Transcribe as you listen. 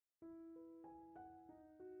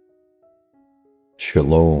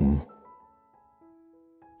Shalom.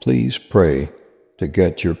 Please pray to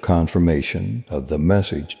get your confirmation of the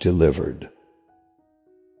message delivered.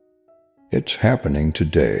 It's happening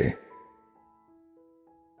today.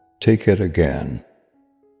 Take it again.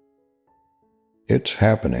 It's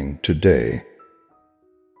happening today.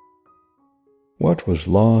 What was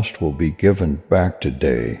lost will be given back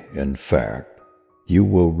today. In fact, you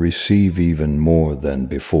will receive even more than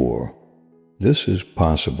before. This is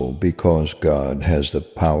possible because God has the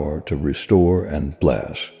power to restore and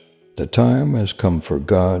bless. The time has come for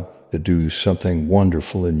God to do something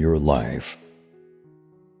wonderful in your life.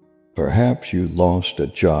 Perhaps you lost a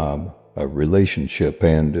job, a relationship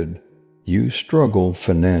ended, you struggled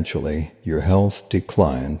financially, your health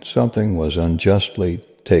declined, something was unjustly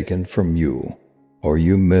taken from you, or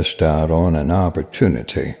you missed out on an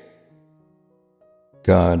opportunity.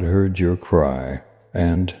 God heard your cry,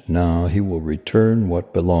 and now He will return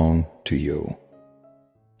what belonged to you.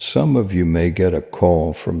 Some of you may get a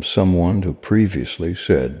call from someone who previously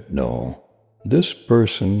said no. This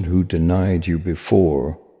person who denied you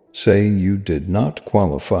before, saying you did not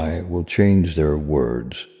qualify, will change their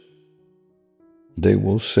words. They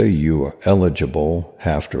will say you are eligible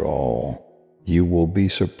after all. You will be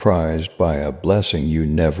surprised by a blessing you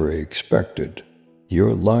never expected.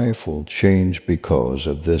 Your life will change because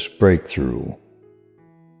of this breakthrough.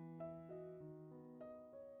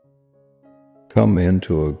 Come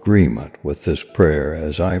into agreement with this prayer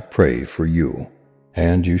as I pray for you,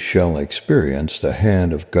 and you shall experience the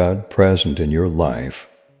hand of God present in your life.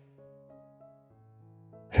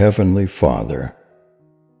 Heavenly Father,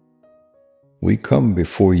 we come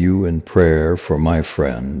before you in prayer for my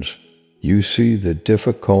friends. You see the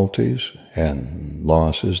difficulties and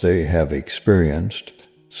losses they have experienced.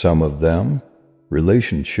 Some of them,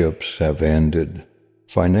 relationships have ended.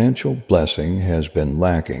 Financial blessing has been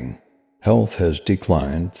lacking. Health has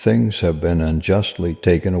declined, things have been unjustly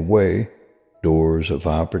taken away, doors of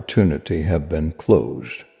opportunity have been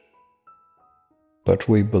closed. But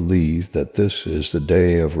we believe that this is the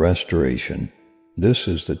day of restoration. This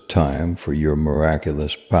is the time for your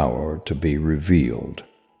miraculous power to be revealed.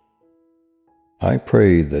 I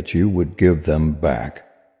pray that you would give them back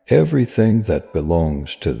everything that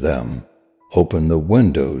belongs to them. Open the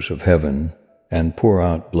windows of heaven and pour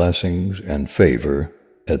out blessings and favor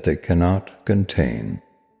that they cannot contain.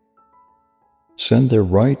 Send the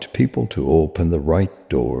right people to open the right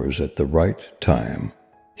doors at the right time.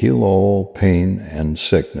 Heal all pain and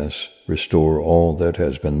sickness, restore all that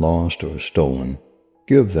has been lost or stolen.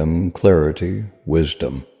 Give them clarity,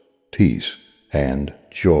 wisdom, peace, and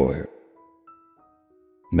joy.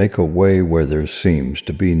 Make a way where there seems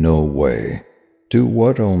to be no way. Do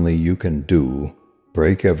what only you can do.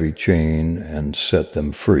 Break every chain and set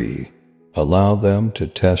them free. Allow them to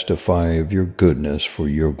testify of your goodness for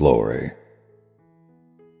your glory.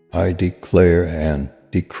 I declare and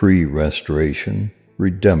decree restoration,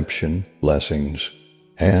 redemption, blessings,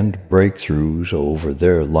 and breakthroughs over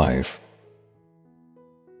their life.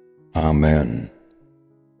 Amen.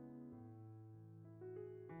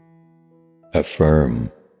 Affirm.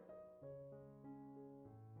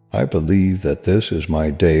 I believe that this is my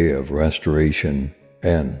day of restoration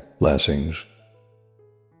and blessings.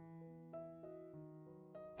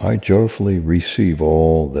 I joyfully receive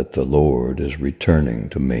all that the Lord is returning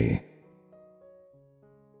to me.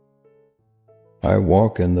 I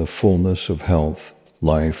walk in the fullness of health,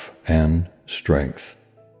 life, and strength.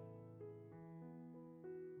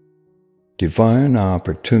 Divine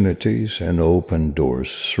opportunities and open doors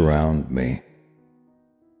surround me.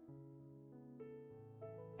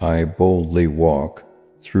 I boldly walk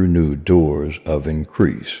through new doors of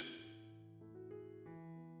increase.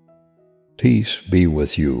 Peace be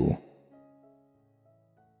with you.